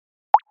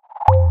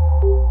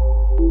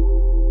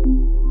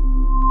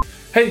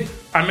Hey,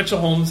 I'm Mitchell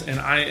Holmes, and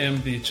I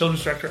am the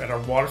Children's Director at our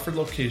Waterford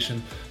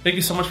location. Thank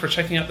you so much for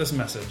checking out this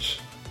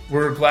message.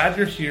 We're glad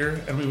you're here,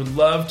 and we would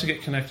love to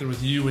get connected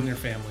with you and your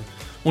family.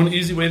 One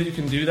easy way that you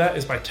can do that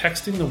is by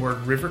texting the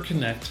word River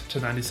Connect to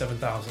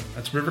 97000.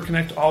 That's River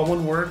Connect, all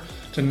one word,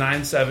 to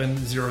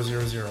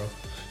 97000.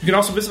 You can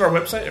also visit our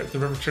website at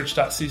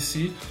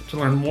theriverchurch.cc to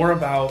learn more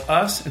about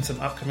us and some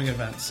upcoming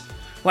events.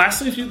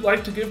 Lastly, if you'd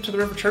like to give to the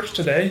River Church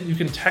today, you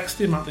can text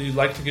the amount that you'd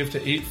like to give to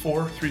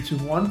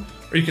 84321,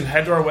 or you can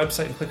head to our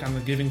website and click on the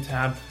Giving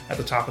tab at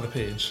the top of the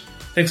page.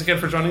 Thanks again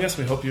for joining us.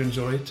 We hope you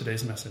enjoy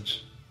today's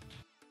message.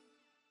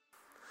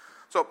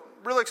 So,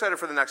 really excited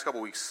for the next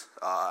couple weeks.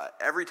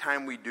 Every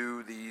time we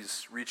do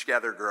these Reach,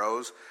 Gather,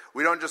 Grows,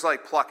 we don't just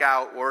pluck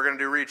out, we're going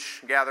to do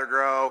Reach, Gather,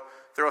 Grow,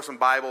 throw some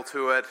Bible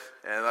to it,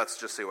 and let's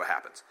just see what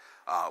happens.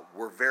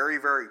 We're very,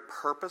 very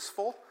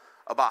purposeful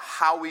about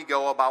how we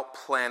go about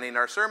planning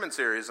our sermon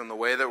series, and the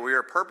way that we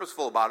are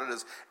purposeful about it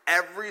is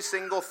every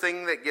single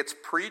thing that gets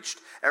preached,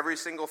 every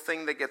single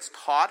thing that gets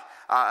taught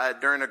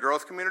during a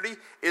growth community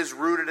is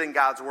rooted in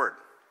God's Word.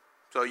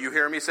 So you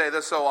hear me say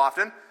this so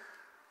often,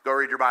 go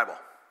read your Bible.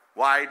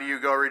 Why do you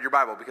go read your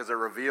Bible? Because it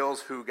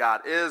reveals who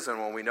God is, and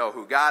when we know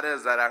who God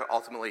is, that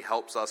ultimately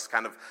helps us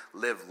kind of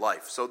live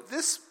life. So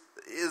this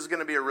is going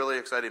to be a really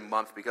exciting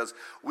month because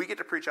we get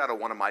to preach out of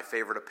one of my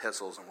favorite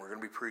epistles, and we're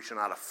going to be preaching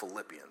out of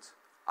Philippians.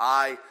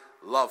 I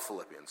love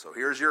Philippians. So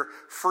here's your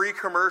free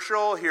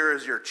commercial. Here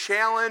is your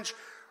challenge.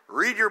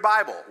 Read your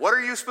Bible. What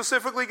are you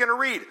specifically going to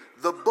read?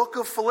 The book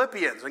of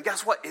Philippians. And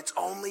guess what? It's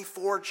only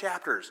 4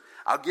 chapters.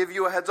 I'll give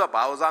you a heads up.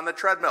 I was on the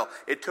treadmill.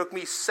 It took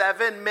me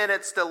 7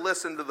 minutes to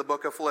listen to the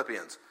book of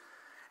Philippians.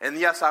 And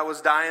yes, I was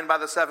dying by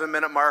the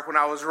 7-minute mark when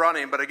I was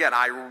running. But again,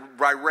 I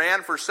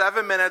ran for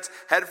 7 minutes,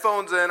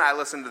 headphones in. I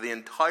listened to the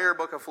entire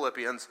book of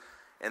Philippians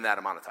in that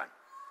amount of time.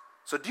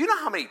 So do you know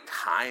how many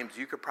times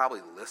you could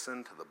probably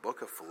listen to the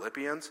book of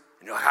Philippians?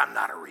 And you're like, I'm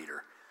not a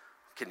reader.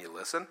 Can you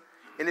listen?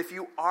 And if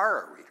you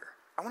are a reader,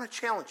 I want to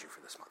challenge you for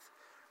this month.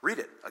 Read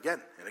it again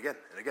and again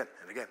and again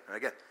and again and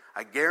again.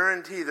 I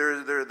guarantee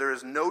there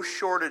is no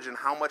shortage in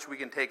how much we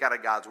can take out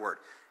of God's Word.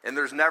 And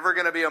there's never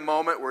going to be a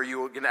moment where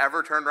you can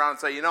ever turn around and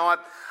say, you know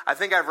what? I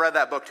think I've read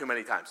that book too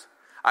many times.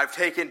 I've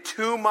taken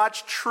too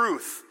much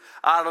truth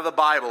out of the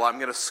Bible. I'm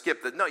going to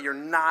skip that. No, you're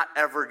not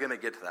ever going to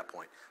get to that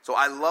point. So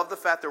I love the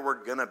fact that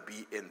we're going to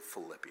be in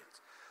Philippians.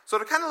 So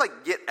to kind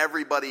of get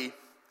everybody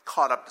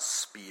caught up to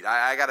speed,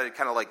 I got to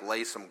kind of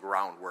lay some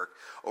groundwork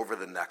over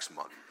the next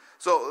month.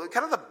 So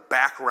kind of the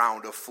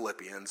background of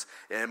Philippians,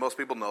 and most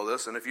people know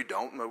this, and if you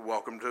don't,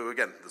 welcome to,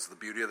 again, this is the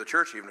beauty of the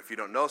church. Even if you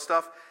don't know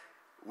stuff,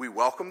 we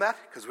welcome that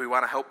because we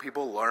want to help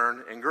people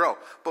learn and grow.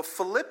 But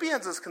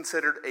Philippians is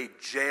considered a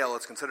jail.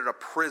 It's considered a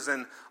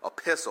prison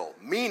epistle,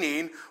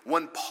 meaning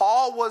when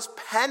Paul was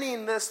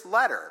penning this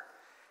letter,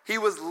 he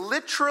was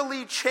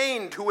literally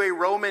chained to a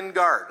Roman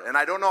guard. And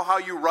I don't know how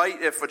you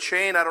write if a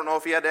chain. I don't know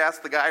if he had to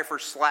ask the guy for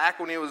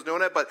slack when he was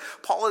doing it. But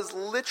Paul is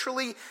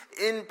literally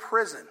in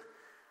prison.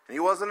 And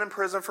he wasn't in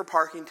prison for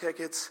parking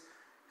tickets.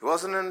 He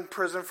wasn't in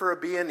prison for a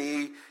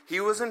B&E. He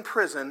was in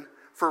prison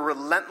for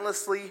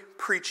relentlessly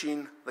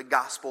preaching the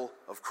gospel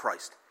of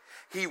Christ.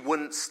 He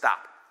wouldn't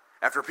stop.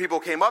 After people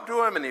came up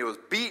to him and he was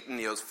beaten,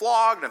 he was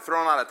flogged and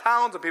thrown out of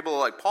towns, and people were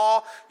like,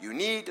 Paul, you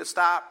need to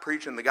stop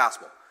preaching the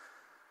gospel.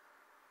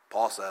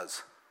 Paul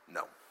says,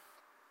 no.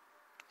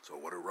 So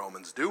what do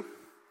Romans do?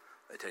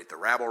 They take the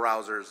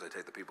rabble-rousers, they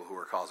take the people who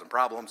are causing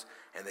problems,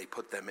 and they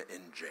put them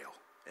in jail.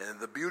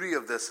 And the beauty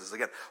of this is,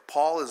 again,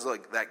 Paul is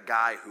that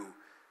guy who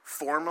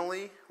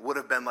formerly would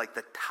have been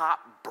the top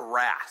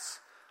brass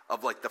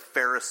of the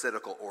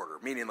Pharisaical order,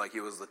 meaning he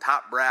was the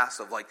top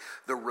brass of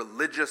the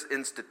religious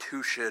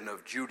institution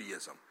of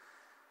Judaism.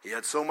 He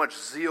had so much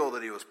zeal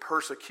that he was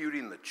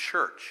persecuting the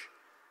church.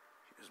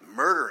 He was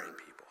murdering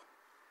people.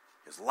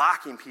 He was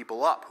locking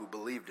people up who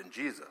believed in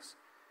Jesus.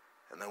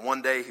 And then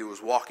one day he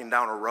was walking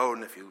down a road,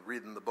 and if you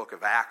read in the book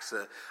of Acts,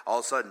 all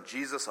of a sudden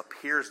Jesus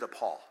appears to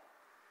Paul.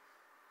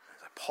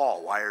 He's like,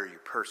 Paul, why are you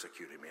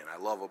persecuting me? And I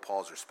love what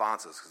Paul's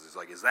response is, because he's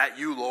like, is that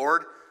you,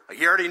 Lord?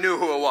 He already knew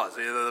who it was.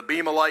 The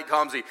beam of light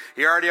comes.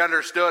 He already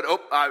understood,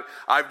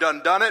 I've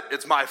done it.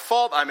 It's my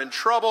fault. I'm in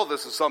trouble.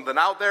 This is something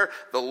out there.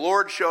 The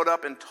Lord showed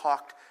up and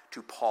talked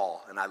to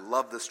Paul. And I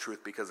love this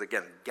truth because,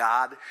 again,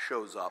 God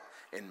shows up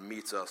and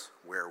meets us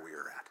where we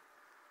are at.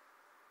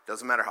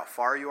 Doesn't matter how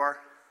far you are.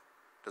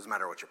 Doesn't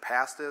matter what your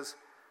past is.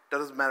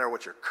 Doesn't matter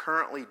what you're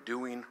currently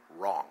doing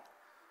wrong.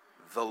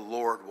 The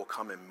Lord will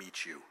come and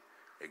meet you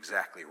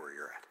exactly where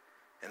you're at.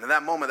 And in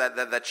that moment,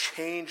 that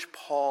changed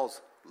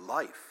Paul's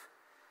life.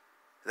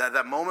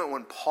 That moment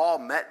when Paul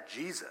met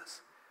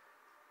Jesus,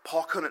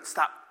 Paul couldn't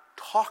stop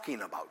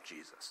talking about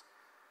Jesus.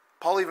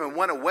 Paul even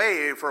went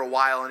away for a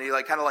while, and he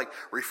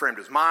reframed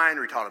his mind,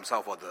 retaught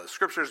himself what the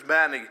scriptures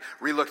meant, and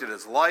he relooked at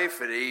his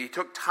life, and he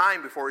took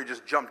time before he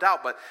just jumped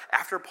out. But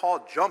after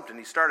Paul jumped and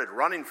he started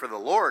running for the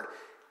Lord,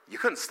 you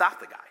couldn't stop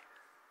the guy.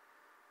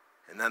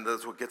 And then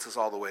that's what gets us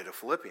all the way to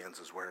Philippians,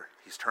 is where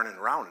he's turning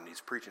around and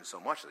he's preaching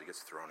so much that he gets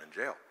thrown in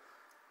jail.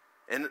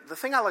 And the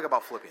thing I like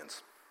about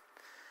Philippians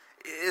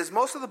is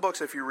most of the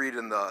books, if you read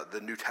in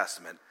the New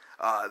Testament,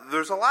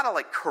 there's a lot of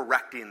like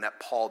correcting that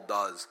Paul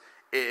does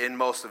in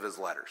most of his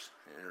letters.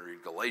 You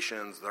read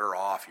Galatians, they're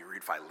off. You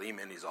read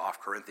Philemon, he's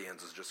off.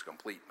 Corinthians is just a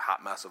complete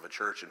hot mess of a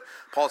church, and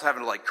Paul's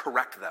having to like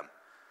correct them.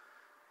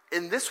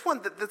 In this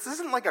one, this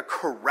isn't like a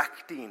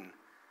correcting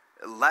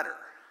letter.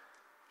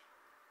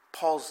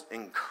 Paul's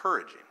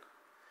encouraging.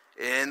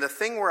 And the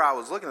thing where I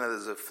was looking at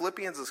is that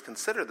Philippians is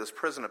considered this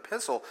prison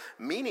epistle,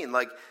 meaning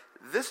like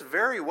this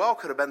very well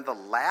could have been the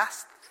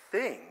last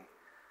thing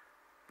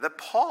that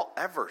Paul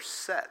ever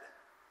said.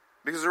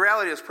 Because the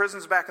reality is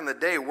prisons back in the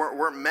day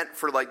weren't meant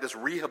for like this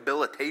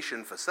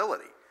rehabilitation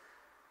facility.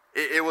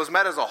 It was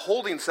meant as a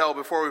holding cell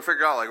before we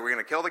figured out, like, are we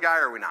going to kill the guy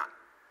or are we not?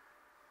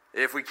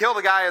 If we kill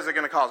the guy, is it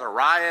going to cause a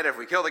riot? If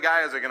we kill the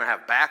guy, is it going to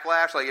have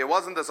backlash? Like, it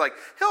wasn't this like,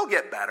 he'll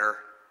get better.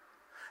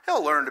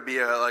 He'll learn to be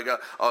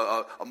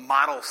a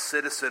model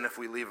citizen if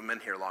we leave him in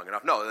here long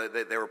enough. No,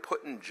 they were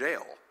put in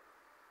jail.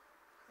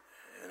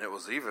 And it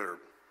was either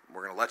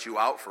we're going to let you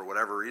out for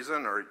whatever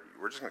reason or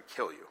we're just going to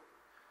kill you.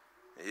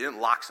 You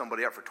didn't lock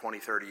somebody up for 20,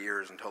 30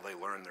 years until they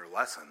learned their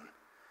lesson.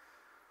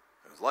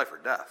 It was life or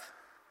death.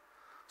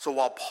 So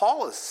while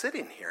Paul is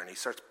sitting here and he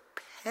starts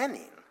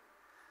penning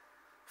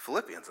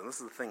Philippians, and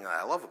this is the thing that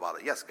I love about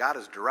it. Yes, God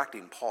is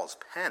directing Paul's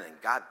pen, and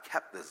God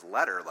kept this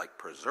letter like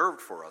preserved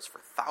for us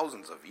for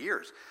thousands of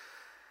years.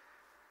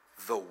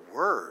 The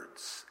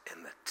words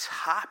and the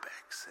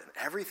topics and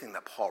everything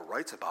that Paul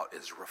writes about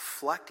is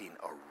reflecting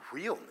a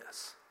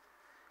realness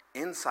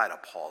inside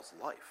of Paul's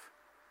life.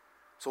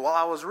 So while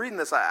I was reading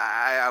this,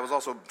 I was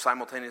also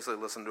simultaneously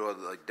listening to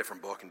a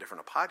different book and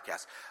different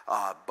podcast.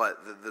 But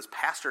this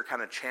pastor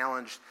kind of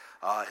challenged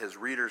his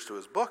readers to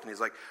his book, and he's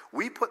like,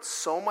 we put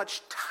so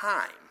much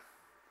time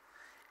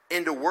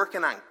into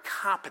working on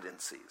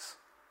competencies,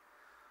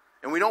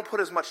 and we don't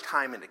put as much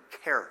time into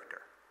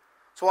character.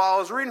 So while I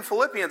was reading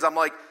Philippians, I'm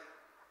like,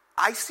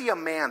 I see a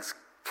man's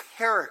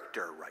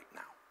character right now.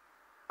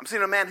 I'm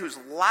seeing a man who's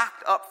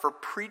locked up for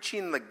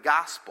preaching the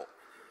gospel.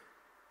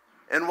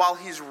 And while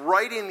he's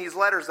writing these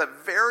letters that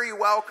very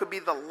well could be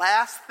the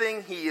last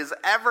thing he is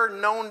ever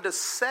known to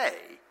say,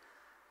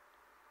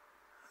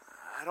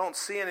 I don't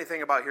see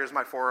anything about here's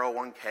my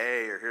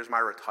 401k or here's my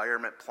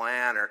retirement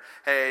plan or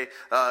hey,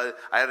 I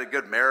had a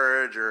good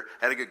marriage or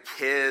had a good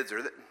kids.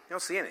 You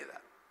don't see any of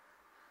that.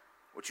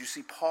 What you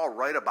see Paul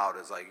write about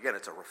is like, again,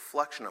 it's a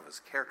reflection of his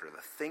character,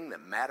 the thing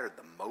that mattered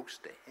the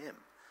most to him.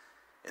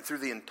 And through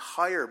the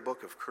entire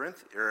book of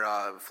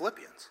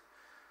Philippians,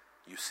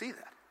 you see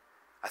that.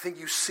 I think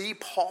you see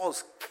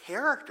Paul's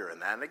character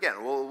in that. And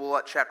again, we'll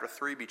let chapter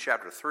 3 be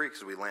chapter 3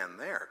 because we land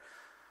there.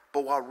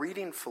 But while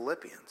reading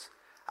Philippians,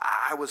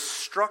 I was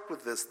struck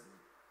with this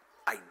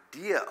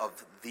idea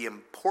of the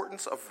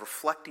importance of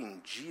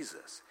reflecting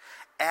Jesus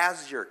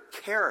as your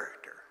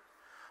character,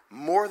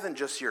 more than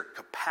just your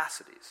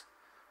capacities,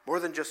 more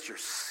than just your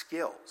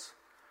skills,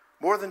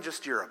 more than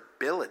just your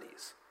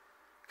abilities.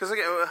 Because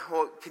again,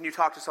 well, can you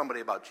talk to somebody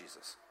about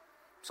Jesus?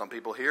 Some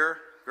people here,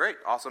 great,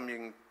 awesome, you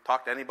can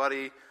talk to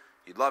anybody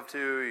you'd love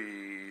to,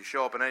 you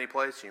show up in any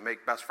place, you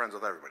make best friends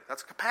with everybody.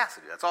 That's a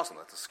capacity, that's awesome,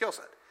 that's a skill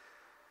set.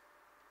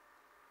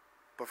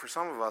 But for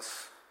some of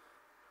us,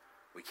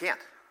 we can't.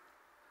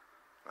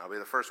 I'll be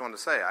the first one to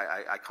say,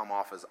 I come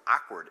off as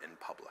awkward in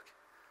public.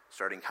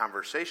 Starting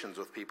conversations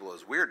with people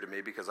is weird to me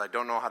because I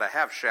don't know how to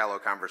have shallow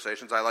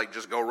conversations. I like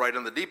just go right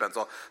in the deep end.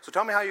 So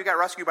tell me how you got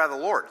rescued by the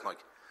Lord. I'm like,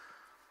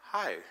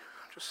 hi,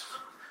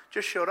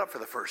 just showed up for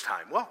the first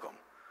time. Welcome.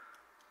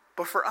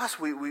 But for us,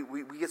 we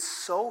get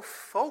so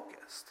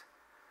focused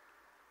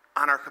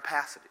on our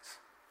capacities,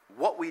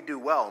 what we do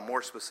well,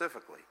 more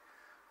specifically.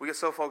 We get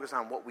so focused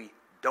on what we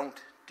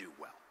don't do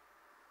well.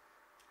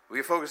 We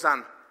get focused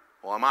on,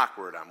 well, I'm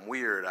awkward, I'm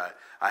weird,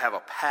 I have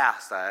a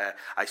past, I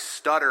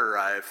stutter,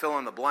 I fill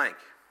in the blank.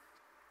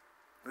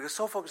 We get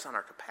so focused on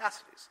our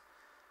capacities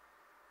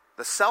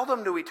that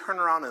seldom do we turn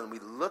around and we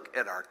look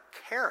at our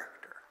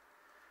character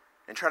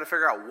and try to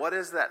figure out what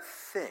is that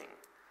thing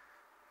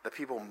that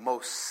people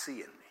most see in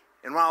me.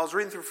 And when I was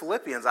reading through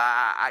Philippians,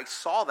 I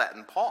saw that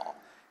in Paul.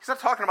 He's not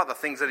talking about the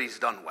things that he's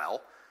done well.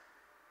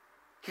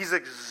 He's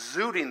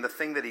exuding the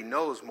thing that he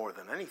knows more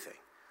than anything.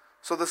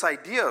 So this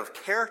idea of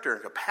character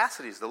and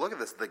capacities, to look at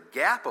this, the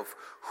gap of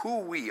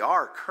who we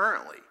are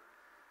currently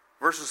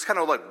versus kind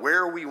of like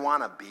where we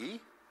want to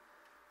be,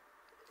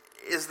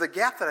 is the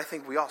gap that I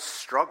think we all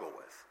struggle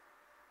with.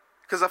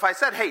 Because if I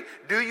said, hey,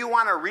 do you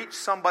want to reach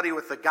somebody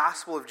with the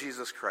gospel of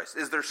Jesus Christ?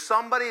 Is there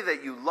somebody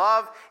that you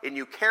love and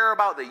you care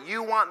about that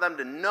you want them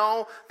to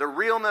know the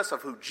realness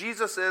of who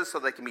Jesus is so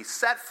they can be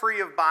set free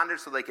of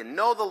bondage, so they can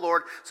know the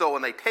Lord, so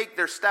when they take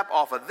their step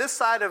off of this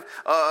side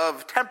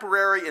of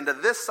temporary into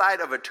this side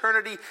of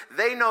eternity,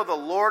 they know the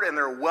Lord and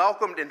they're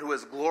welcomed into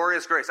his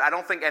glorious grace? I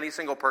don't think any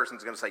single person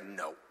is going to say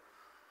no.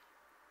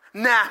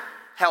 Nah,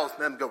 hell,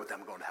 them go with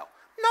them, I'm going to hell.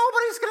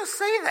 Nobody's going to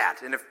say that.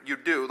 And if you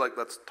do, like,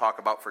 let's talk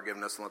about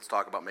forgiveness and let's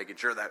talk about making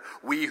sure that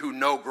we who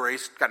know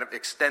grace kind of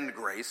extend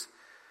grace.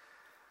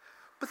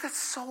 But that's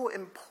so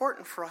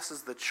important for us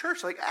as the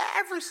church. Like,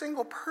 every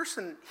single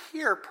person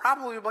here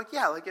probably would be like,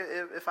 yeah, like,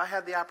 if I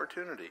had the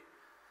opportunity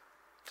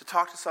to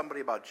talk to somebody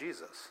about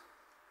Jesus,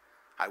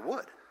 I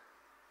would.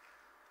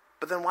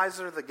 But then why is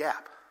there the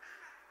gap?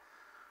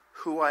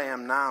 Who I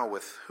am now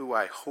with who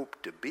I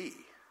hope to be.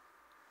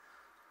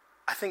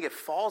 I think it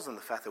falls in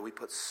the fact that we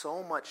put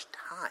so much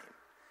time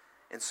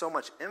and so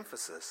much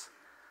emphasis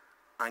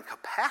on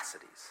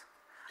capacities,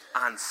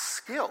 on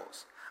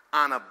skills,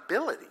 on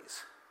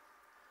abilities,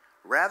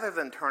 rather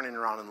than turning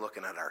around and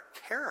looking at our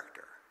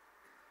character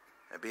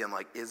and being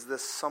like, is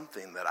this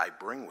something that I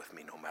bring with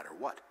me no matter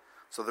what?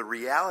 So the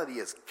reality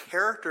is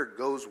character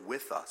goes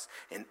with us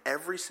in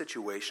every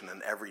situation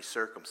and every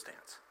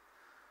circumstance.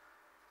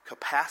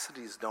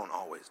 Capacities don't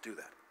always do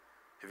that.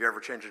 Have you ever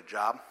changed a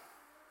job?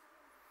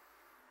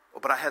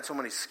 Well, but I had so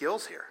many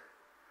skills here.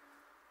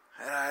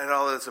 And I had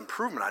all this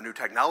improvement. I knew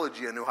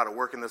technology. I knew how to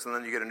work in this. And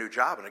then you get a new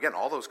job. And again,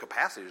 all those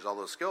capacities, all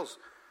those skills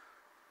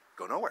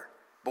go nowhere.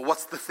 But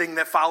what's the thing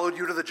that followed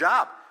you to the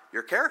job?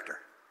 Your character.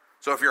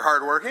 So if you're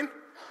hardworking,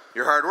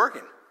 you're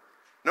hardworking.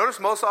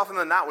 Notice most often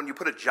than not, when you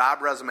put a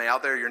job resume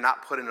out there, you're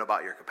not putting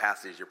about your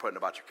capacities. You're putting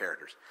about your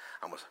characters.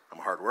 I'm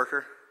a hard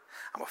worker.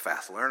 I'm a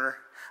fast learner.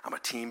 I'm a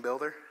team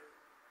builder.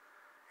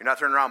 You're not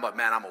turning around, but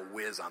man, I'm a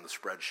whiz on the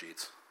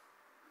spreadsheets.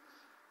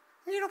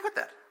 You don't put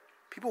that.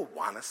 People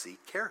want to see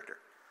character.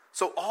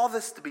 So all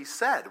this to be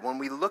said, when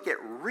we look at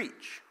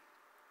reach,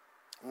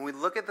 when we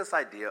look at this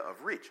idea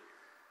of reach,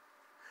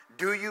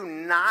 do you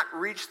not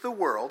reach the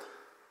world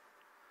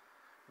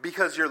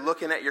because you're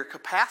looking at your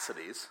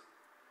capacities?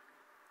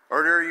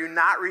 Or are you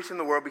not reaching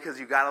the world because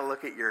you got to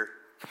look at your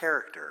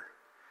character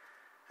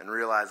and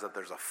realize that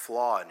there's a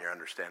flaw in your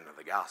understanding of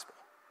the gospel?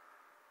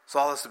 So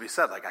all this to be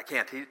said, like I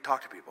can't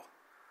talk to people.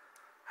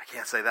 I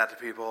can't say that to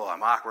people.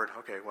 I'm awkward.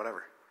 Okay,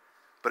 whatever.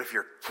 But if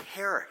your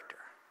character,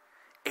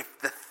 if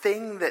the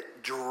thing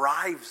that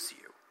drives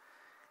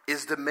you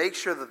is to make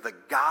sure that the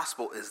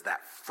gospel is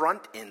that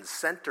front and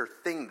center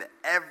thing that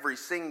every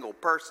single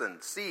person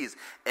sees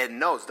and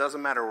knows,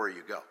 doesn't matter where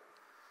you go.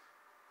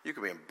 You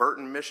could be in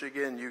Burton,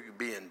 Michigan. You could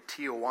be in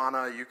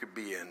Tijuana. You could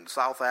be in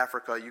South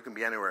Africa. You can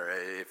be anywhere.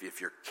 If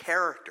your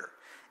character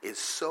is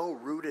so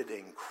rooted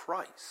in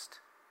Christ,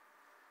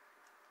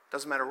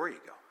 doesn't matter where you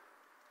go.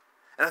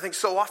 And I think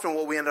so often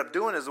what we end up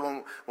doing is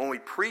when we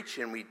preach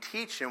and we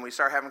teach and we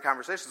start having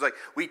conversations, like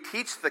we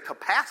teach the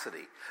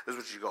capacity. This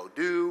is what you go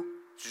do.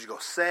 This is what you go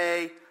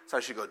say. This is how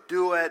you should go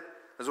do it.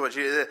 This is what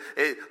you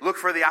look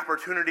for the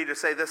opportunity to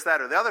say this, that,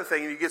 or the other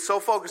thing. And you get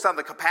so focused on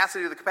the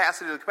capacity,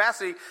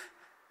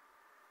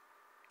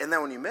 and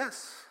then when you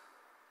miss,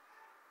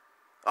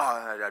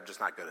 I'm just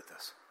not good at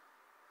this.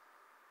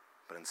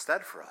 But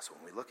instead for us,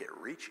 when we look at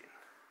reaching,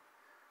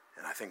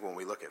 and I think when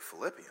we look at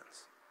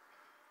Philippians,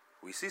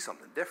 we see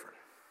something different.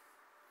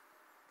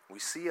 We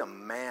see a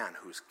man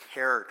whose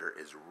character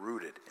is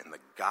rooted in the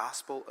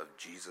gospel of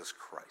Jesus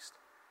Christ.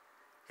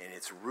 And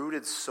it's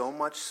rooted so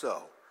much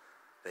so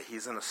that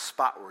he's in a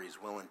spot where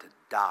he's willing to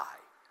die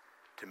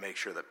to make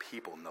sure that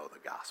people know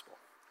the gospel.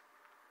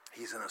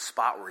 He's in a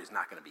spot where he's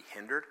not going to be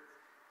hindered.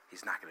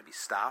 He's not going to be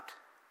stopped.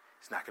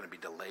 He's not going to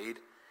be delayed.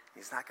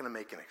 He's not going to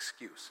make an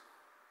excuse.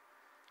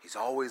 He's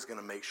always going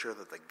to make sure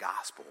that the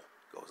gospel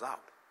goes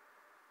out.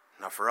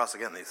 Now for us,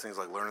 again, these things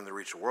like learning to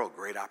reach the world,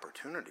 great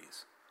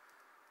opportunities.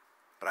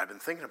 But I've been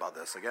thinking about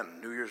this. Again,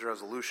 New Year's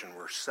resolution,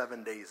 we're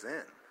 7 days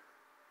in.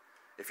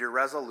 If your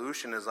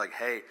resolution is like,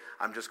 hey,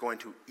 I'm just going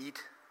to eat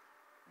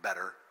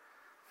better,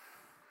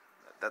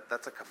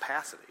 that's a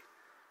capacity.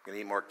 I'm going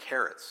to eat more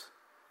carrots.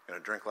 I'm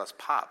going to drink less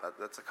pop.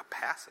 That's a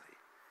capacity.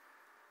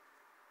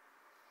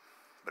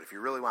 But if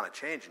you really want to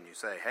change and you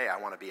say, hey, I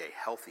want to be a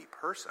healthy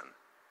person,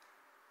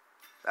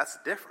 that's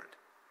different.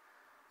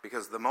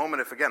 Because the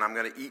moment, if again, I'm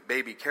going to eat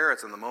baby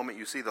carrots, and the moment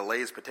you see the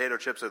Lay's potato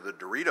chips or the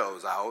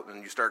Doritos out,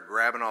 and you start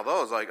grabbing all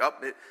those, like,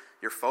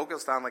 you're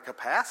focused on the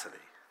capacity.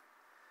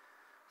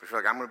 But if you're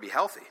like, I'm going to be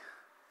healthy.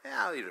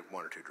 Yeah, I'll eat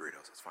 1 or 2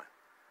 Doritos, that's fine.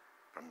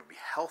 But I'm going to be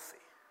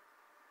healthy.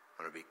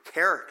 I'm going to be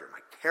character.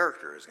 My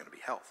character is going to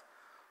be health.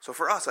 So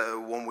for us,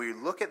 when we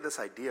look at this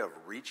idea of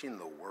reaching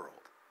the world,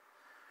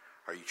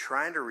 are you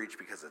trying to reach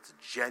because it's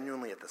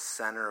genuinely at the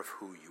center of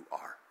who you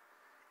are?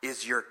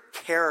 Is your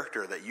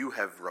character that you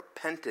have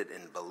repented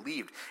and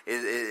believed,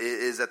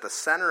 is at the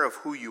center of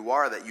who you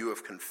are, that you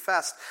have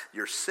confessed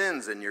your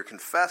sins and you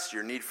confessed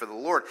your need for the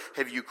Lord?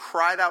 Have you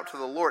cried out to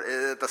the Lord?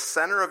 At the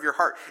center of your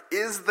heart,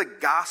 is the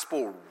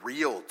gospel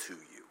real to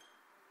you?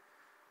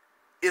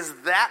 Is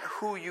that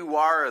who you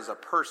are as a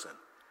person?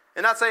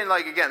 And not saying,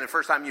 like, again, the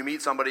first time you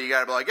meet somebody, you got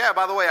to be like, yeah,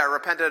 by the way, I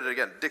repented,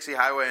 again, Dixie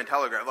Highway and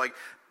Telegraph. Like,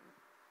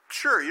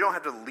 sure, you don't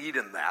have to lead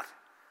in that.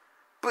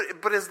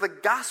 But is the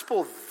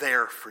gospel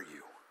there for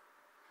you?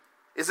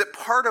 Is it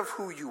part of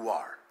who you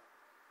are?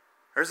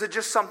 Or is it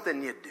just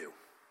something you do?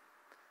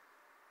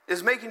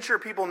 Is making sure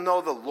people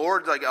know the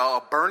Lord like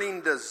a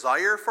burning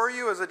desire for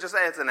you? Is it just,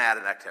 it's an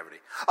added activity?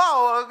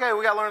 Oh, okay,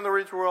 we got to learn the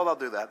reach world. I'll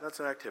do that. That's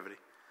an activity.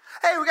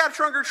 Hey, we got a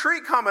trunk or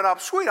treat coming up.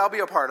 Sweet, I'll be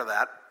a part of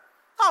that.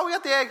 Oh, we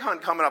got the egg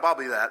hunt coming up. I'll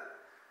be that.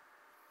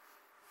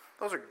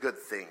 Those are good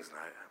things, and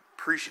I'm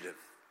appreciative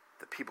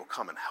that people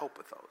come and help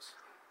with those.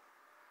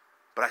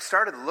 But I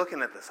started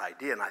looking at this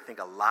idea, and I think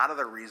a lot of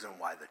the reason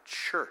why the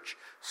church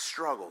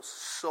struggles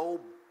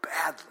so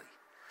badly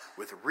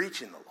with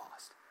reaching the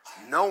lost,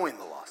 knowing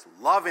the lost,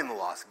 loving the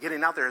lost,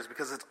 getting out there is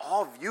because it's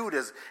all viewed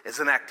as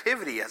an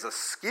activity, as a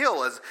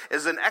skill,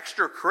 as an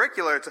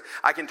extracurricular.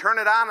 I can turn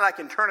it on and I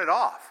can turn it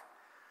off.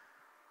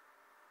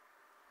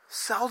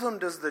 Seldom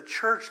does the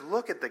church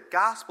look at the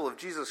gospel of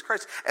Jesus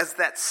Christ as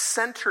that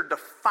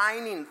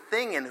center-defining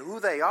thing in who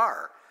they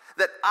are.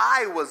 That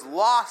I was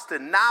lost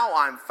and now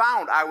I'm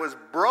found. I was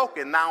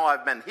broken, now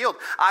I've been healed.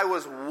 I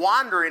was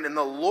wandering and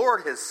the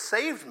Lord has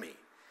saved me.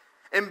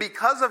 And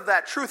because of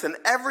that truth and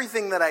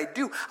everything that I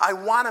do, I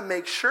want to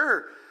make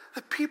sure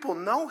that people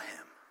know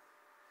him.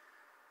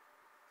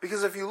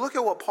 Because if you look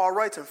at what Paul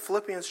writes in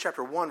Philippians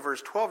chapter 1,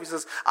 verse 12, he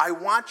says, I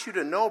want you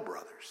to know,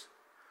 brothers,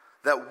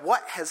 that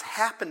what has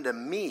happened to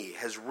me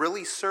has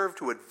really served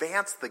to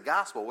advance the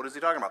gospel. What is he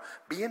talking about?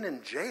 Being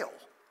in jail.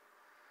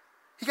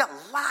 He got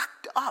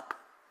locked up,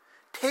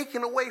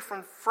 taken away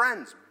from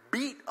friends,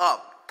 beat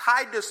up,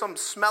 tied to some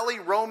smelly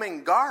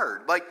Roman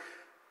guard. Like,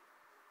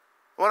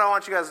 what I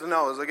want you guys to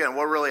know is, again,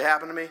 what really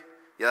happened to me?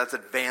 Yeah, that's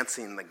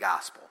advancing the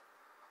gospel.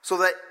 So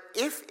that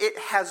if it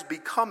has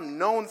become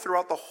known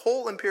throughout the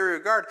whole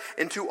imperial guard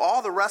and to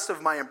all the rest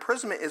of my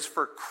imprisonment is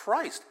for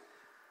Christ.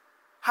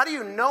 How do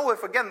you know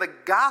if, again, the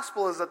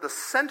gospel is at the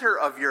center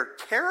of your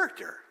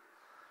character?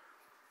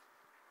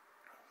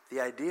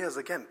 The idea is,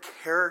 again,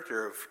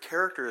 character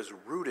is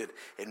rooted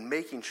in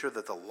making sure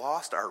that the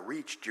lost are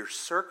reached. Your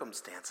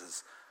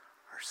circumstances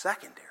are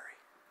secondary.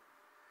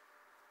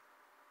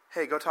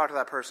 Hey, go talk to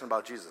that person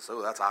about Jesus.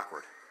 Oh, that's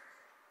awkward.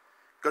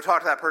 Go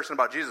talk to that person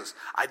about Jesus.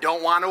 I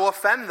don't want to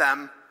offend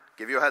them.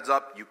 Give you a heads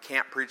up, you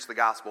can't preach the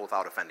gospel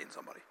without offending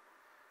somebody.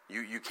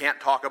 You can't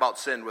talk about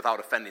sin without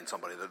offending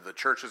somebody. The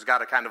church has got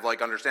to kind of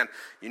like understand,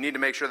 you need to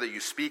make sure that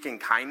you speak in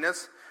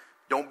kindness.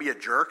 Don't be a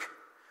jerk.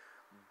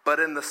 But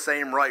in the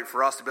same right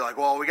for us to be like,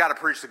 well, we got to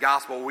preach the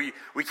gospel. We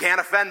can't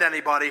offend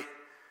anybody.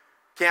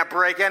 Can't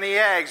break any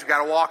eggs. We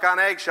got to walk on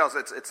eggshells.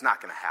 It's not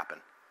going to happen.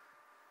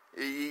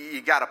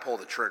 You got to pull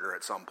the trigger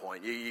at some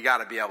point. You got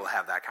to be able to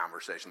have that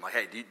conversation. Like,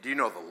 hey, do you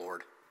know the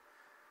Lord?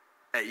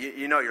 Hey,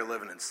 you know you're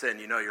living in sin.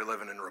 You know you're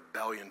living in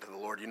rebellion to the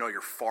Lord. You know you're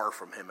far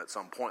from him at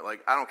some point. Like,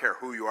 I don't care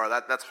who you are.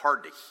 That's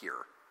hard to hear.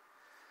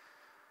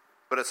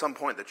 But at some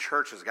point, the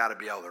church has got to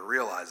be able to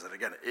realize that,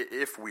 again,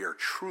 if we are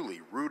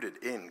truly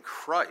rooted in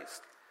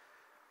Christ,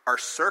 our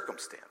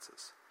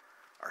circumstances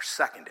are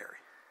secondary.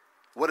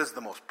 What is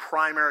the most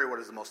primary, what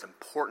is the most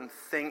important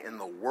thing in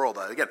the world?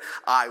 Again,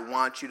 I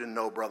want you to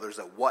know, brothers,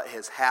 that what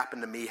has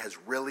happened to me has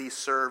really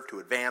served to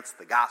advance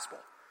the gospel.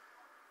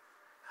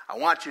 I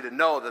want you to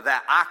know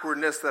that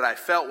awkwardness that I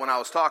felt when I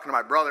was talking to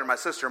my brother, my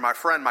sister, my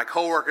friend, my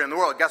coworker in the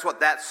world, guess what?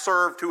 That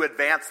served to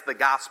advance the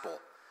gospel.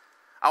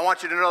 I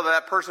want you to know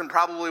that person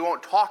probably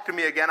won't talk to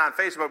me again on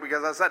Facebook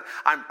because I said,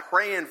 I'm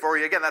praying for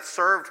you. Again, that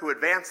served to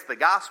advance the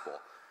gospel.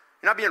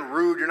 You're not being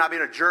rude. You're not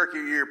being a jerk.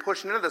 You're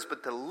pushing into this.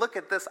 But to look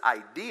at this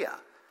idea,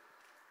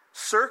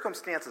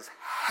 circumstances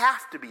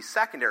have to be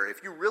secondary.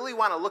 If you really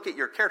want to look at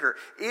your character,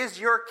 is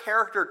your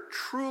character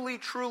truly,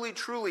 truly,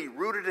 truly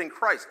rooted in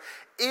Christ?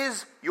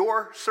 Is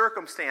your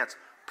circumstance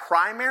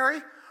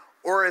primary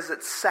or is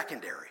it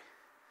secondary?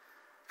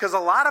 Because a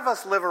lot of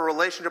us live a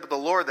relationship with the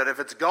Lord that if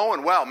it's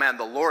going well, man,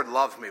 the Lord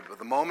loves me. But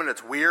the moment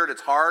it's weird,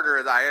 it's hard,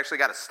 or I actually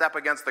got to step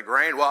against the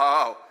grain,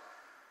 whoa.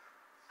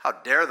 How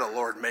dare the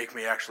Lord make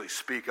me actually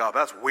speak up?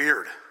 That's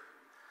weird.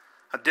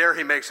 How dare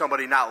he make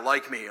somebody not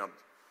like me? And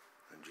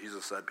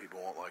Jesus said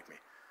people won't like me.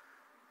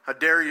 How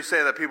dare you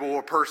say that people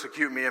will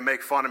persecute me and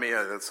make fun of me?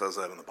 It says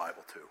that in the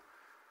Bible too.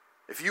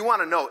 If you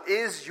want to know,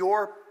 is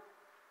your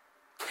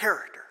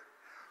character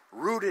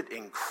rooted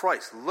in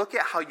Christ? Look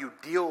at how you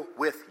deal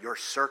with your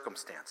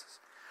circumstances.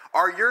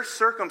 Are your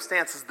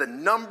circumstances the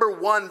number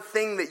one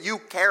thing that you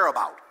care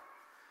about?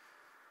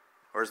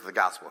 Or is it the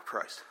gospel of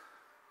Christ?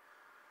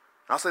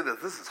 I'll say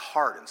that this is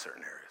hard in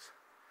certain areas.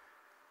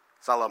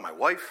 So I love my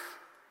wife.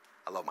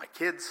 I love my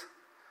kids.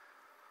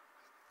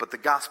 But the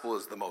gospel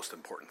is the most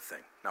important thing.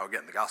 Now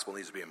again, the gospel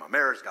needs to be in my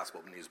marriage. The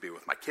gospel needs to be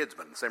with my kids.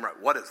 But in the same right,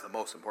 what is the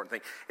most important thing?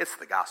 It's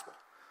the gospel.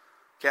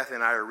 Kathy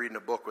and I are reading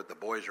a book with the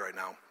boys right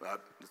now.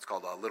 It's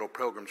called Little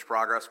Pilgrim's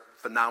Progress.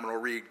 Phenomenal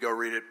read. Go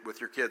read it with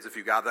your kids if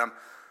you got them.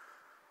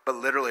 But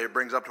literally it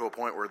brings up to a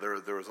point where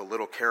there was a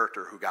little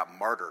character who got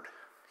martyred.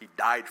 He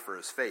died for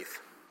his faith.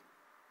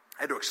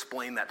 I had to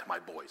explain that to my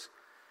boys.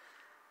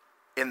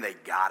 And they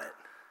got it.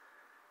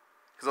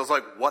 Because I was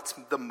like, what's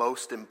the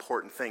most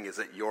important thing? Is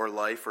it your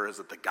life or is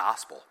it the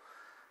gospel?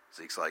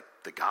 Zeke's like,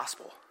 the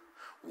gospel.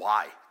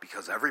 Why?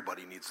 Because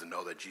everybody needs to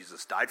know that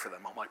Jesus died for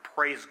them. I'm like,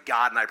 praise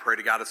God, and I pray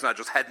to God it's not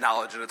just head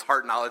knowledge and it's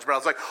heart knowledge. But I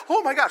was like,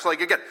 oh my gosh,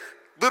 like again,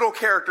 little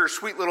character,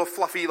 sweet little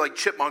fluffy like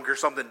chipmunk or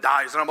something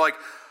dies. And I'm like,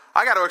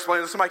 I got to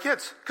explain this to my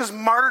kids. Because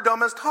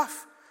martyrdom is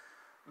tough.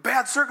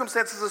 Bad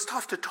circumstances is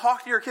tough to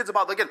talk to your kids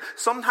about. Again,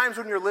 sometimes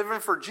when you're living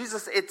for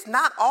Jesus, it's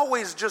not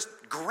always just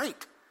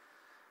great.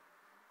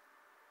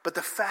 But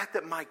the fact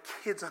that my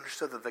kids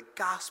understood that the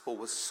gospel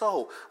was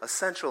so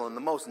essential and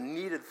the most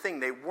needed thing,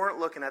 they weren't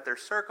looking at their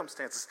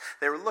circumstances.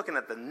 They were looking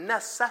at the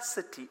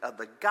necessity of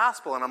the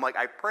gospel. And I'm like,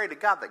 I pray to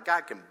God that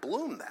God can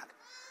bloom that.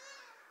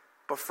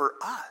 But for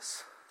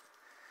us,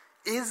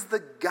 is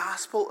the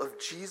gospel of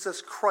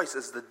Jesus Christ,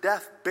 is the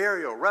death,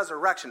 burial,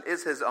 resurrection,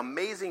 is his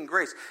amazing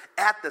grace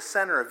at the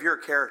center of your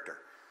character?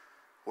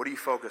 What do you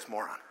focus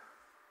more on?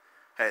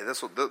 Hey,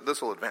 this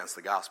will advance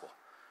the gospel.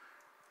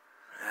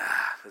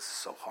 This is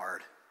so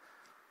hard.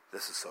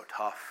 This is so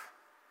tough.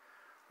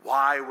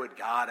 Why would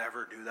God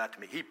ever do that to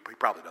me? He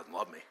probably doesn't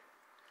love me.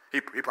 He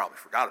probably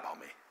forgot about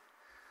me.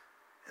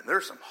 And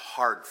there's some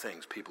hard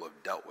things people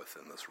have dealt with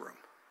in this room.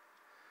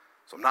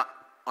 So I'm not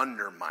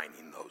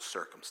undermining those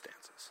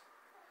circumstances.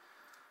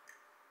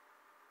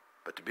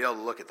 But to be able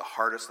to look at the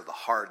hardest of the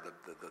hard,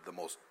 the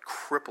most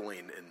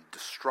crippling and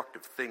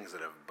destructive things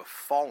that have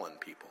befallen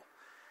people,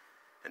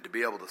 and to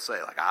be able to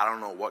say, like, I don't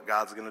know what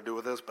God's going to do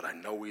with this, but I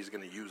know he's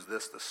going to use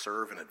this to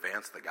serve and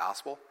advance the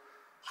gospel.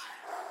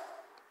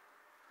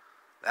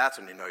 That's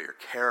when you know your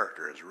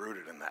character is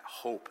rooted in that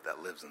hope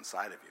that lives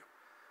inside of you.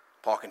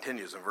 Paul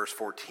continues in verse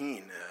 14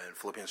 in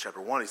Philippians chapter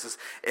 1. He says,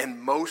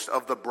 and most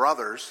of the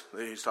brothers,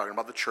 he's talking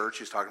about the church,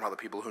 he's talking about the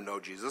people who know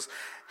Jesus,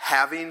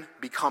 having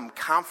become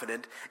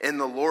confident in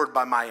the Lord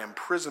by my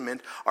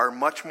imprisonment, are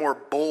much more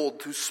bold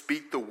to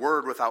speak the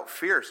word without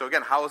fear. So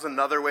again, how is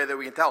another way that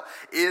we can tell?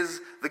 Is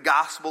the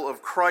gospel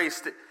of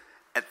Christ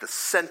at the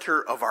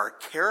center of our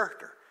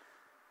character?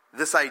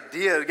 This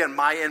idea, again,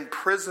 my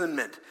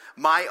imprisonment,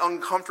 my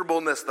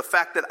uncomfortableness, the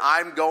fact that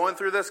I'm going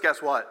through this,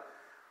 guess what?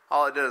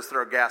 All it did is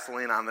throw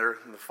gasoline on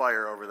the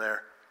fire over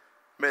there.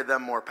 Made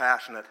them more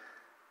passionate.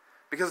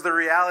 Because the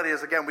reality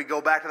is, again, we go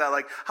back to that,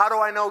 like, how do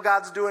I know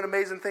God's doing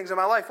amazing things in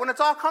my life? When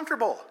it's all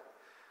comfortable.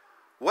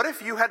 What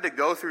if you had to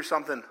go through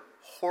something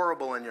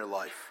horrible in your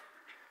life,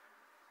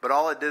 but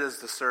all it did is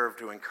to serve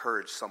to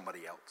encourage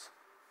somebody else?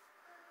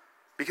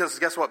 Because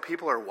guess what?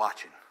 People are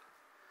watching.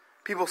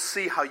 People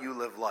see how you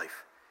live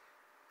life.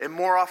 And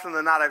more often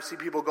than not, I've seen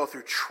people go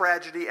through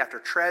tragedy after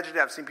tragedy.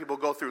 I've seen people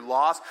go through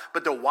loss.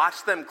 But to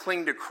watch them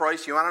cling to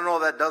Christ, you want to know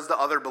what that does to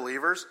other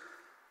believers?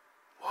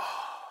 Whoa.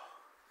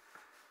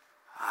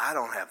 I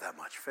don't have that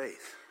much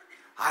faith.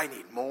 I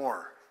need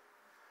more.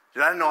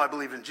 Dude, I didn't know I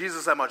believed in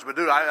Jesus that much. But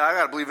dude, I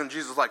got to believe in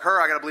Jesus like her.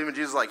 I got to believe in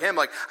Jesus like him.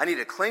 Like, I need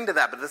to cling to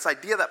that. But this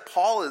idea that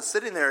Paul is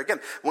sitting there, again,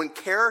 when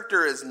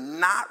character is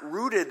not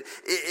rooted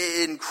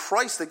in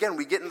Christ, again,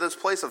 we get into this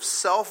place of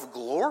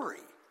self-glory.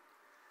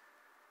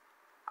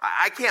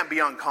 I can't be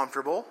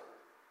uncomfortable.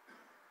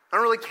 I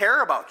don't really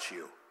care about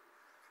you.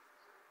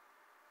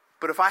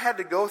 But if I had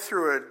to go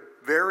through a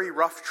very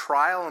rough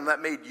trial and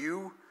that made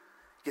you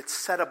get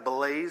set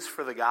ablaze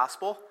for the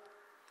gospel,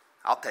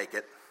 I'll take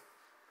it.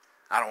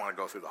 I don't want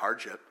to go through the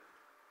hardship.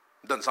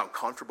 It doesn't sound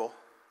comfortable.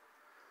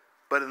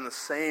 But in the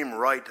same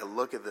right to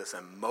look at this,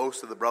 and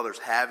most of the brothers,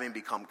 having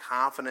become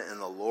confident in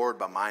the Lord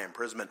by my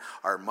imprisonment,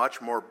 are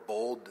much more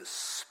bold to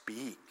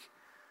speak.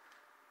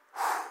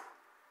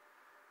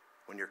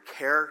 When your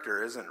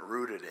character isn't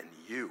rooted in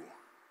you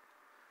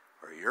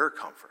or your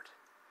comfort.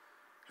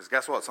 Because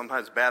guess what?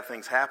 Sometimes bad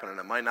things happen and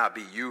it might not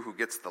be you who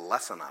gets the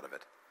lesson out of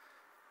it.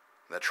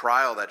 That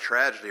trial, that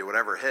tragedy,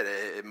 whatever hit,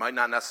 it might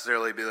not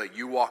necessarily be like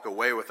you walk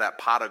away with that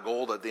pot of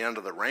gold at the end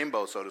of the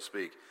rainbow, so to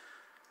speak.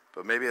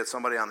 But maybe it's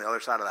somebody on the other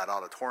side of that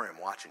auditorium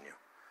watching you.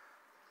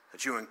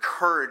 That you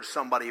encourage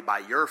somebody by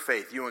your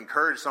faith. You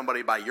encourage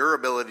somebody by your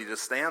ability to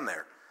stand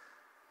there.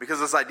 Because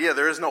this idea,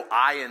 there is no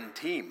I in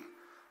team.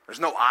 There's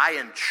no I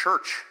in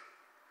church.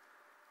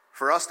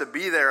 For us to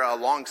be there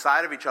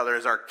alongside of each other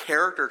is our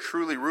character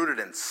truly rooted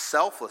in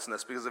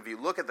selflessness. Because if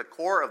you look at the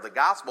core of the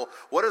gospel,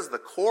 what is the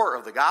core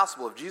of the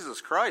gospel of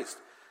Jesus Christ?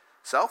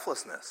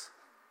 Selflessness.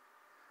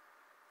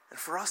 And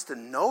for us to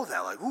know that,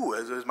 like, ooh,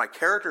 is my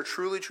character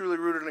truly, truly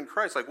rooted in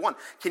Christ? Like, one,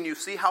 can you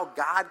see how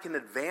God can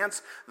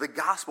advance the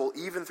gospel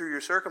even through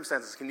your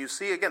circumstances? Can you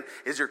see, again,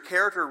 is your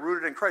character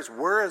rooted in Christ?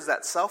 Where is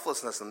that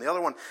selflessness? And the other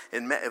one,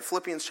 in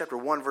Philippians chapter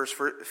 1, verse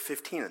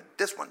 15, and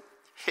this one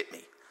hit me.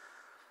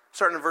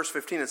 Starting in verse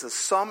 15, it says,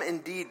 some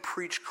indeed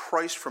preach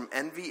Christ from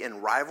envy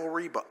and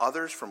rivalry, but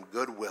others from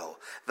goodwill.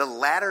 The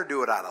latter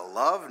do it out of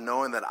love,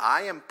 knowing that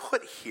I am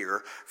put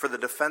here for the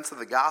defense of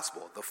the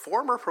gospel. The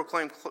former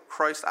proclaim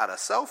Christ out of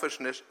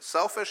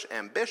selfish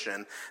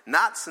ambition,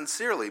 not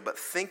sincerely, but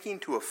thinking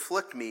to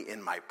afflict me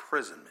in my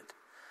imprisonment.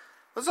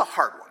 This is a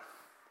hard one.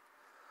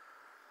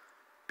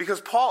 Because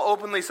Paul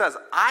openly says,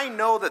 I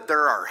know that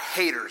there are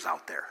haters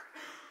out there.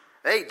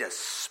 They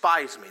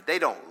despise me. They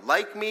don't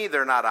like me.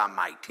 They're not on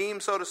my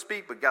team, so to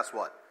speak. But guess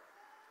what?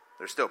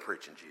 They're still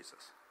preaching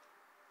Jesus.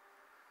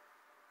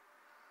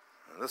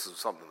 And this is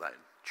something that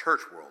church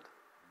world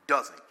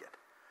doesn't get.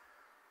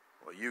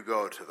 Well, you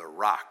go to the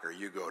Rock, or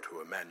you go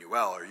to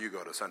Emmanuel, or you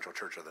go to Central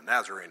Church of the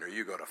Nazarene, or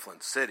you go to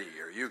Flint City,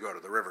 or you go to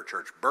the River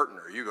Church Burton,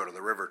 or you go to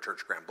the River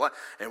Church Grand Blanc.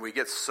 And we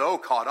get so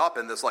caught up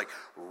in this like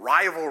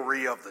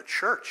rivalry of the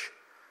church.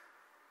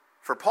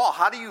 For Paul,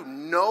 how do you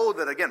know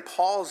that, again,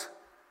 Paul's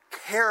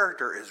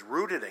character is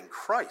rooted in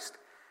Christ?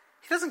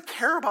 He doesn't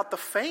care about the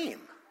fame.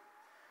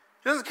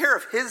 He doesn't care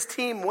if his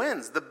team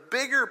wins. The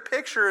bigger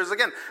picture is,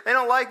 again, they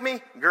don't like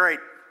me? Great.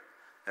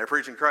 They're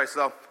preaching Christ,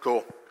 though?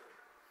 Cool.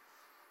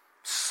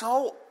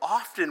 So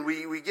often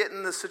we get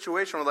in this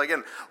situation where,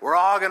 again, we're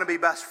all going to be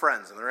best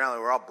friends. And the reality,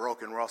 we're all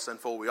broken, we're all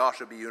sinful, we all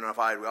should be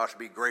unified, we all should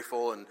be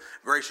grateful and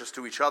gracious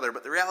to each other.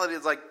 But the reality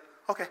is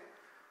okay,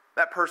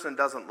 that person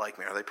doesn't like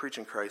me. Are they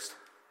preaching Christ?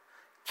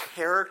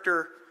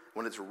 Character,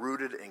 when it's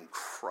rooted in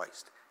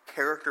Christ,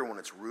 character, when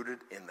it's rooted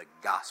in the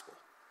gospel,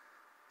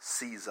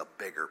 sees a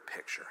bigger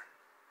picture.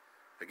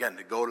 Again,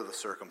 to go to the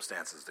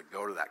circumstances, to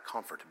go to that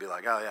comfort, to be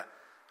like, oh yeah,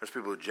 there's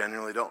people who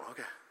genuinely don't.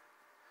 Okay.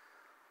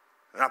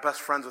 They're not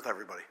best friends with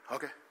everybody.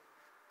 Okay.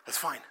 That's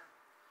fine.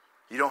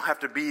 You don't have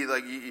to be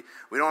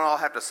we don't all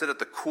have to sit at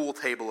the cool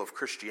table of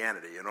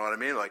Christianity. You know what I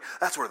mean?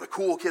 That's where the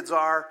cool kids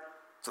are.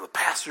 That's where the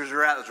pastors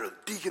are at. That's where the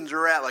deacons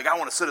are at. I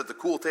want to sit at the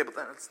cool table.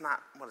 That's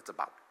not what it's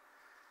about.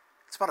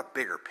 It's about a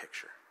bigger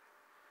picture.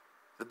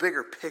 The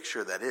bigger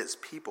picture that is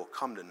people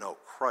come to know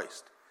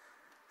Christ.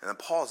 And then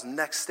Paul's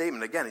next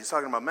statement, again, he's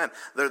talking about men.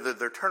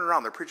 They're turning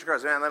around. They're preaching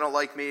Christ. Man, they don't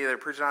like me. They're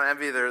preaching on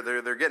envy.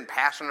 They're getting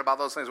passionate about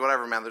those things.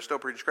 Whatever, man. They're still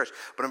preaching Christ.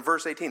 But in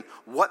verse 18,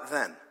 what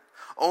then?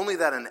 Only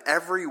that in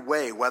every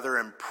way, whether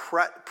in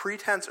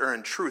pretense or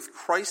in truth,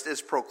 Christ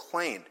is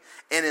proclaimed.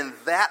 And in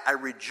that I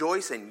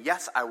rejoice, and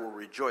yes, I will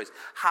rejoice.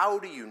 How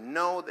do you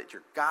know that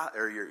your God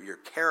or your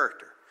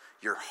character,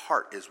 your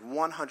heart is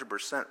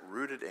 100%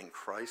 rooted in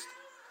Christ?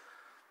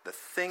 The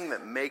thing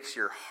that makes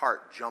your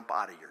heart jump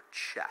out of your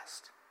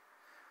chest,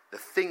 the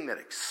thing that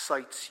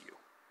excites you,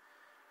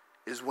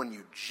 is when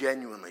you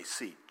genuinely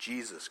see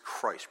Jesus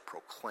Christ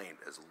proclaimed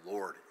as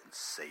Lord and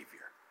Savior.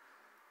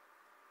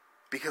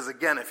 Because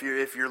again, if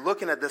you're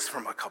looking at this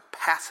from a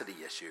capacity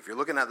issue, if you're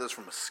looking at this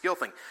from a skill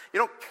thing, you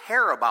don't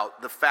care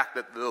about the fact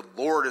that the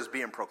Lord is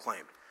being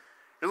proclaimed.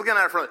 You're looking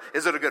at it from,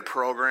 is it a good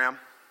program?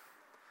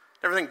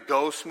 Did everything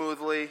go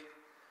smoothly?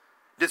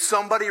 Did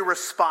somebody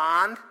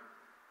respond?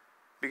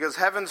 Because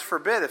heavens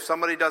forbid, if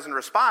somebody doesn't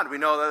respond, we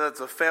know that it's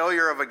a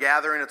failure of a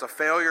gathering, it's a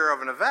failure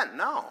of an event.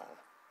 No.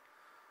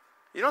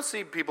 You don't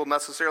see people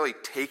necessarily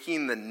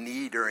taking the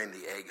knee during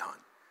the egg hunt.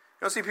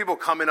 You don't see people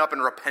coming up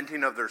and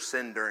repenting of their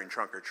sin during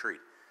trunk or treat.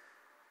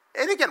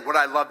 And again, would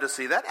I love to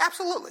see that?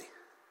 Absolutely.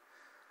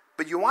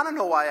 But you want to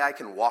know why I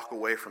can walk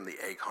away from the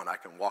egg hunt? I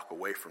can walk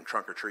away from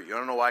trunk or treat. You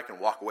want to know why I can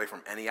walk away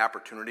from any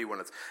opportunity when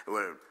it's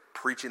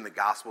preaching the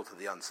gospel to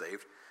the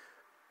unsaved?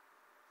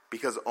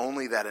 Because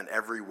only that in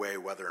every way,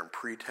 whether in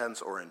pretense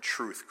or in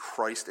truth,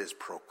 Christ is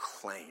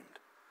proclaimed.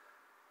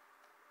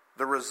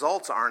 The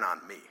results aren't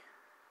on me.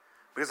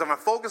 Because if I'm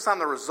focused on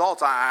the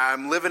results,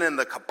 I'm living in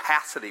the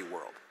capacity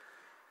world.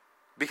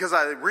 Because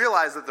I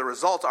realize that the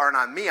results aren't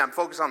on me, I'm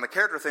focused on the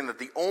character thing, that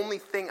the only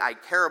thing I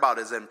care about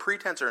is in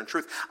pretense or in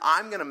truth.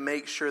 I'm going to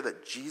make sure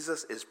that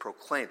Jesus is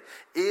proclaimed.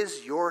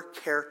 Is your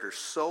character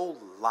so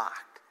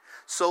locked,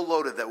 so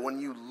loaded, that when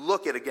you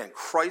look at, again,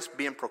 Christ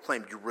being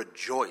proclaimed, you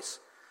rejoice?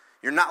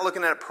 You're not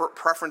looking at a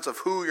preference of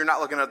who. You're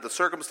not looking at the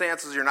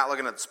circumstances. You're not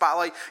looking at the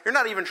spotlight. You're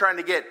not even trying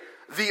to get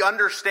the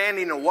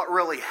understanding of what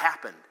really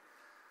happened.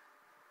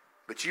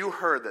 But you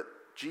heard that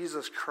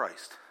Jesus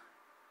Christ,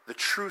 the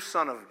true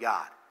Son of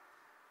God,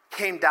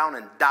 came down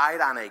and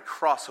died on a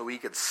cross so he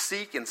could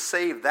seek and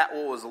save that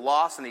what was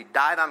lost. And he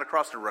died on the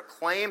cross to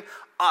reclaim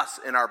us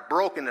in our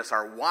brokenness,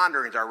 our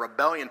wanderings, our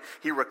rebellion.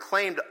 He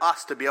reclaimed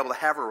us to be able to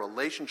have a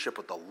relationship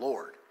with the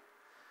Lord.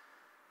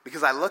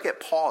 Because I look at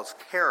Paul's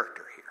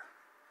character here,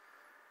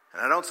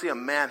 and I don't see a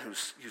man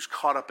who's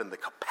caught up in the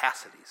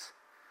capacities,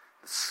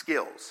 the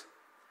skills.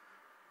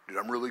 Dude,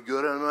 I'm really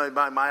good on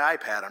my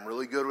iPad. I'm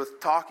really good with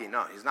talking.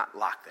 No, he's not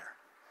locked there.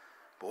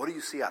 But what do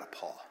you see out of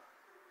Paul?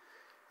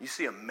 You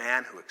see a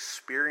man who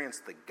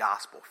experienced the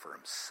gospel for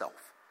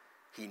himself.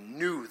 He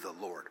knew the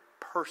Lord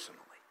personally.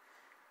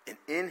 And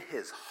in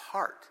his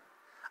heart,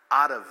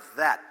 out of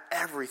that,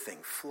 everything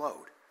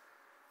flowed.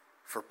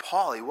 For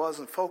Paul, he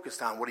wasn't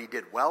focused on what he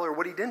did well or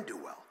what he didn't do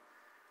well.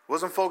 He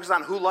wasn't focused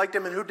on who liked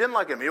him and who didn't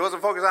like him. He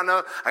wasn't focused on,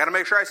 I got to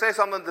make sure I say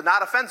something to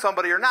not offend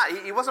somebody or not.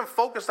 He wasn't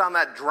focused on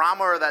that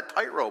drama or that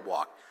tightrope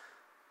walk.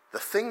 The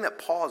thing that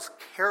Paul's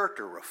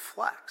character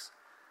reflects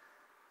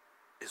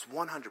is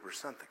 100%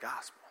 the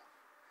gospel.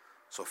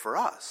 So for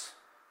us,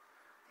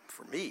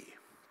 for me,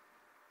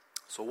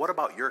 so what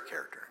about your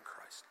character in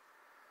Christ?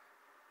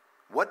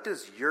 What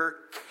does your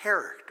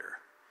character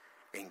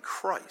in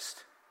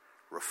Christ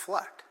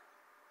reflect?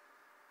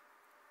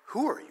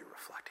 Who are you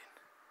reflecting?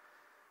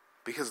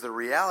 Because the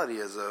reality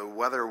is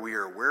whether we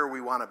are where we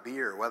want to be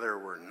or whether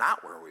we're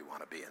not where we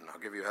want to be, and I'll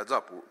give you a heads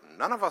up,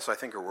 none of us, I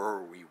think, are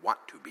where we want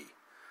to be.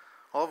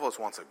 All of us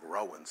want to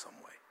grow in some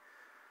way.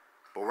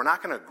 But we're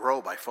not going to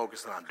grow by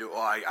focusing on,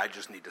 I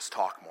just need to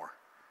talk more.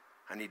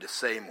 I need to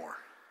say more.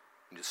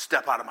 I need to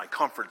step out of my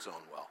comfort zone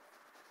well.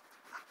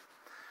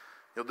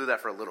 You'll do that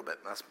for a little bit.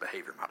 That's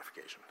behavior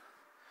modification.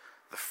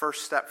 The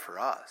first step for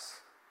us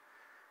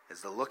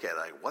is to look at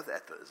what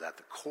is at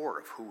the core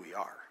of who we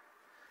are.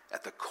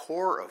 At the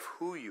core of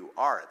who you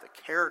are, at the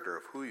character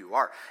of who you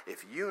are,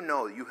 if you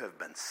know you have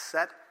been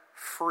set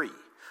free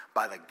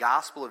by the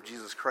gospel of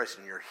Jesus Christ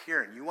and you're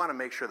here and you want to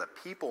make sure that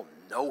people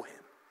know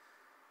him,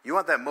 you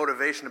want that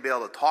motivation to be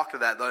able to talk to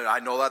that. I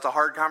know that's a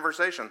hard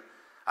conversation.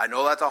 I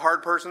know that's a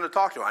hard person to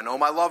talk to. I know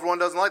my loved one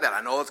doesn't like that.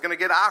 I know it's going to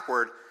get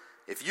awkward.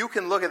 If you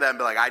can look at that and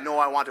be like, I know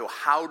I want to,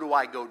 how do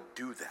I go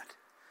do that?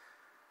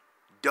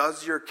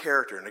 Does your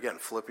character, and again,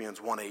 Philippians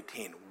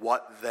 1:18,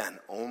 what then?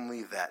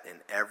 Only that in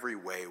every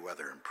way,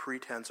 whether in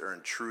pretense or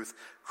in truth,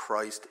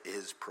 Christ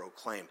is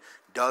proclaimed.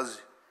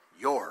 Does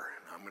your,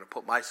 and I'm going to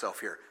put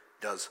myself here,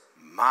 does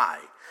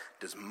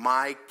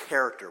my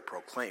character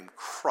proclaim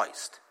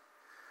Christ?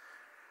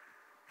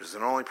 Does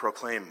it only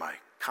proclaim my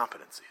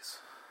competencies,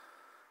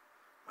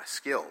 my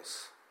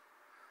skills,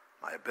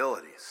 my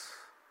abilities,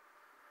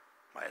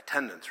 my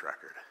attendance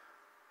record?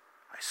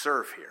 I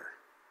serve here.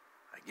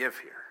 I give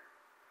here.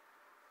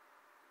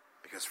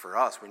 Because for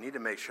us, we need to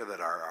make sure that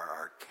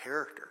our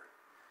character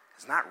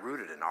is not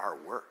rooted in our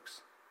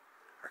works.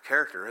 Our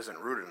character isn't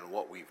rooted in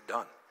what we've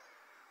done.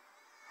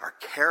 Our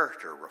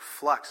character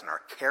reflects and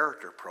our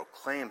character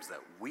proclaims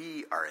that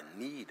we are in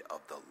need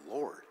of the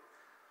Lord.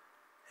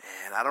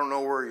 And I don't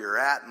know where you're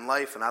at in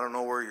life, and I don't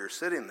know where you're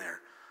sitting there,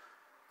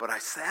 but I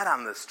sat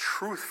on this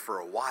truth for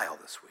a while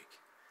this week.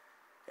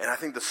 And I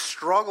think the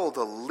struggle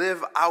to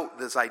live out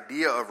this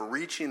idea of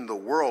reaching the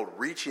world,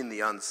 reaching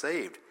the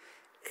unsaved,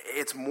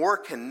 it's more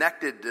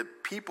connected to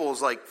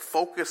people's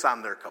focus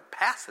on their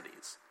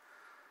capacities.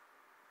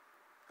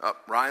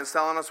 Ryan's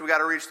telling us we got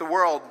to reach the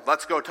world.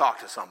 Let's go talk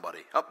to somebody.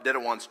 Did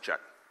it once,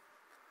 check.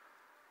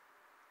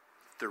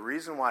 The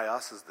reason why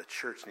us as the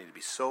church need to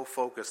be so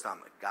focused on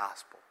the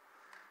gospel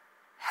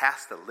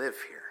has to live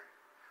here.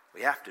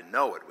 We have to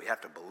know it. We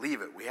have to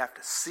believe it. We have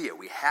to see it.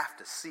 We have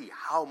to see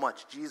how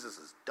much Jesus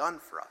has done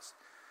for us.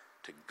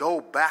 To go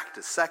back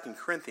to 2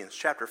 Corinthians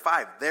chapter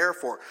 5,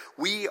 therefore,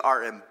 we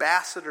are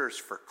ambassadors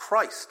for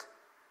Christ.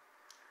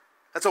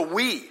 That's a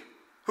we.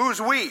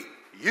 Who's we?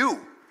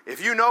 You.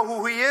 If you know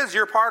who he is,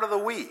 you're part of the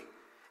we.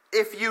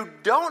 If you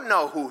don't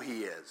know who he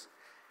is,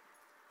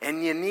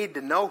 and you need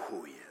to know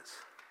who he is,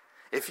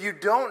 if you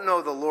don't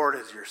know the Lord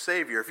as your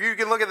Savior, if you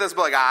can look at this and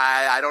be like,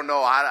 I don't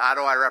know, how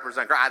do I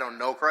represent Christ? I don't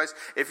know Christ.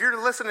 If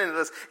you're listening to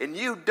this and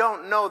you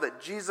don't know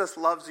that Jesus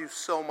loves you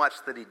so much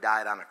that he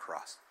died on a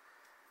cross,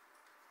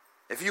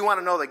 if you want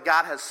to know that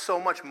God has so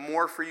much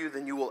more for you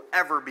than you will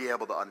ever be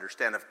able to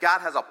understand, if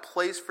God has a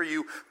place for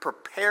you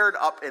prepared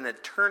up in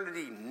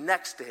eternity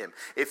next to him,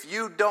 if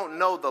you don't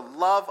know the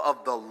love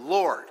of the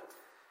Lord,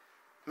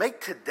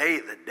 make today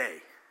the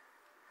day.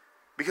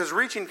 Because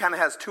reaching kind of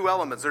has two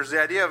elements. There's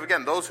the idea of,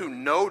 again, those who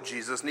know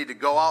Jesus need to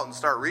go out and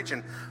start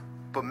reaching,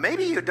 but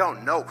maybe you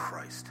don't know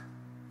Christ.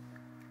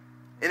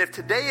 And if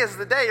today is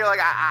the day, you're like,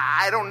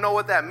 I don't know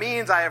what that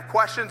means, I have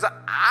questions,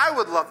 I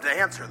would love to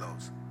answer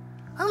those.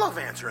 I love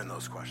answering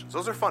those questions.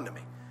 Those are fun to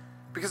me.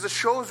 Because it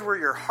shows where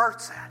your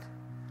heart's at.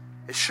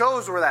 It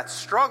shows where that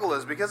struggle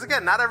is. Because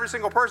again, not every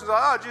single person's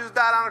like, oh, Jesus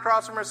died on the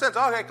cross for my sins.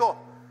 Okay, cool.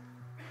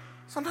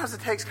 Sometimes it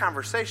takes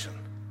conversation.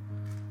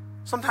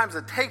 Sometimes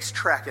it takes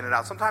tracking it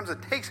out. Sometimes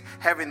it takes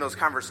having those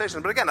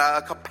conversations. But again,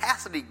 a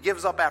capacity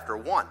gives up after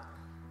one.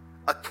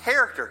 A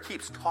character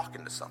keeps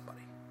talking to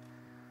somebody.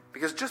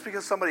 Because just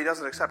because somebody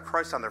doesn't accept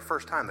Christ on their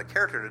first time, the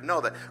character to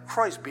know that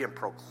Christ being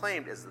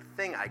proclaimed is the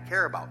thing I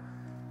care about.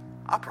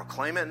 I'll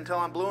proclaim it until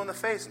I'm blue in the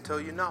face,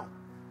 until you know.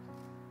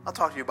 I'll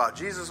talk to you about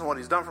Jesus and what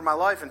he's done for my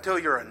life until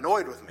you're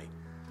annoyed with me.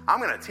 I'm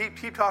going to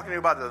keep talking to you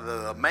about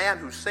the man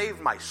who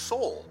saved my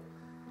soul.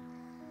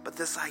 But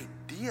this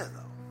idea,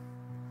 though,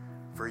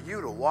 for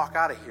you to walk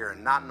out of here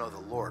and not know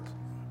the Lord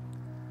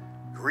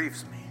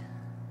grieves me.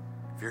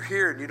 If you're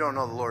here and you don't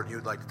know the Lord and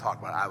you'd like to talk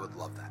about it, I would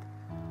love that.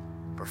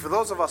 But for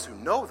those of us who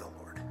know the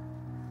Lord,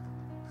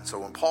 and so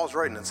when Paul's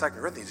writing in 2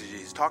 Corinthians,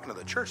 he's talking to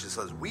the church, he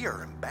says, we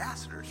are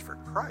ambassadors for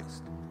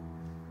Christ.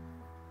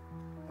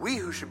 We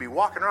who should be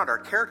walking around, our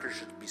character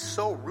should be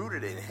so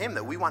rooted in him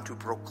that we want to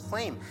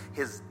proclaim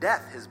his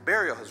death, his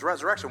burial, his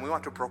resurrection. We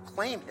want to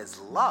proclaim his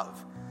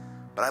love.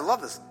 But I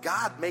love this,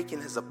 God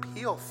making his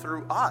appeal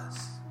through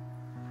us.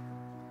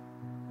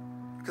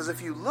 Because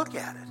if you look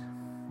at it,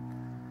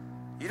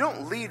 you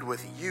don't lead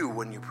with you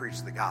when you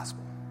preach the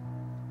gospel.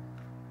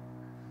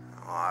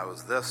 Oh, I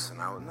was this and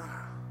I was... No.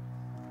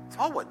 It's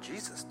all what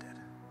Jesus did.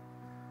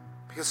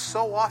 Because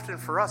so often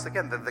for us,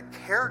 again, the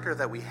character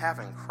that we have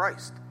in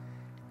Christ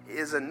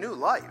is a new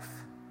life.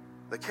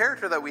 The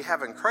character that we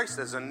have in Christ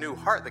is a new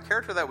heart. The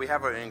character that we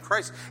have in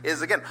Christ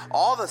is, again,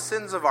 all the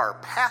sins of our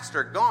past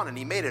are gone and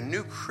he made a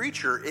new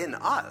creature in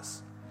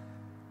us.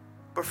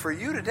 But for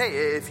you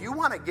today, if you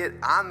want to get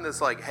on this,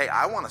 hey,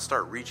 I want to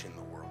start reaching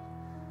the world.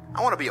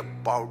 I want to be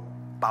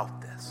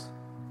about this.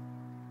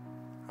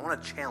 I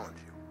want to challenge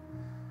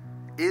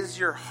you. Is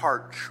your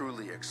heart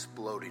truly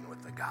exploding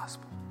with the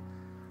gospel?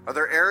 Are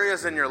there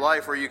areas in your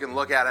life where you can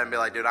look at it and be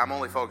like, dude, I'm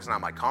only focusing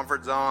on my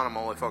comfort zone. I'm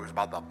only focused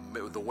about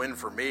the win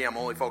for me. I'm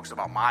only focused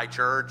about my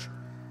church.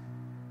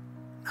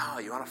 No,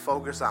 you want to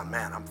focus on,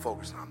 I'm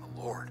focusing on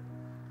the Lord.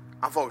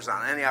 I'm focused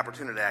on any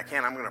opportunity I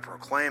can. I'm going to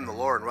proclaim the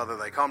Lord, whether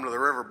they come to the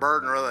River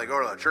Burden or whether they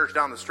go to the church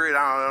down the street.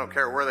 I don't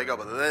care where they go,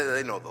 but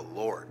they know the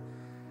Lord.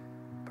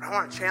 But I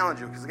want to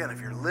challenge you because, again,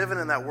 if you're living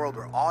in that world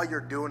where all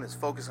you're doing is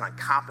focusing on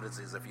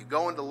competencies, if you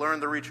go in to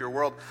learn to reach your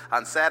world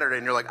on Saturday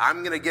and you're like, I'm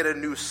going to get a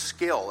new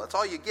skill, that's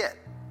all you get.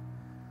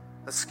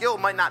 The skill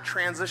might not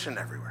transition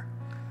everywhere.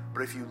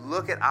 But if you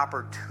look at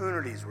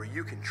opportunities where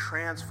you can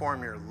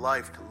transform your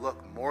life to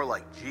look more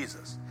like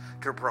Jesus,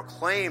 to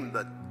proclaim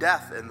the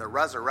death and the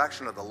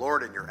resurrection of the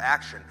Lord in your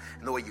action,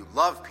 in the way you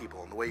love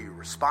people and the way you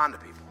respond to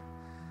people,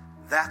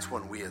 that's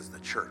when we as the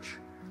church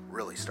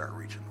really start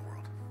reaching the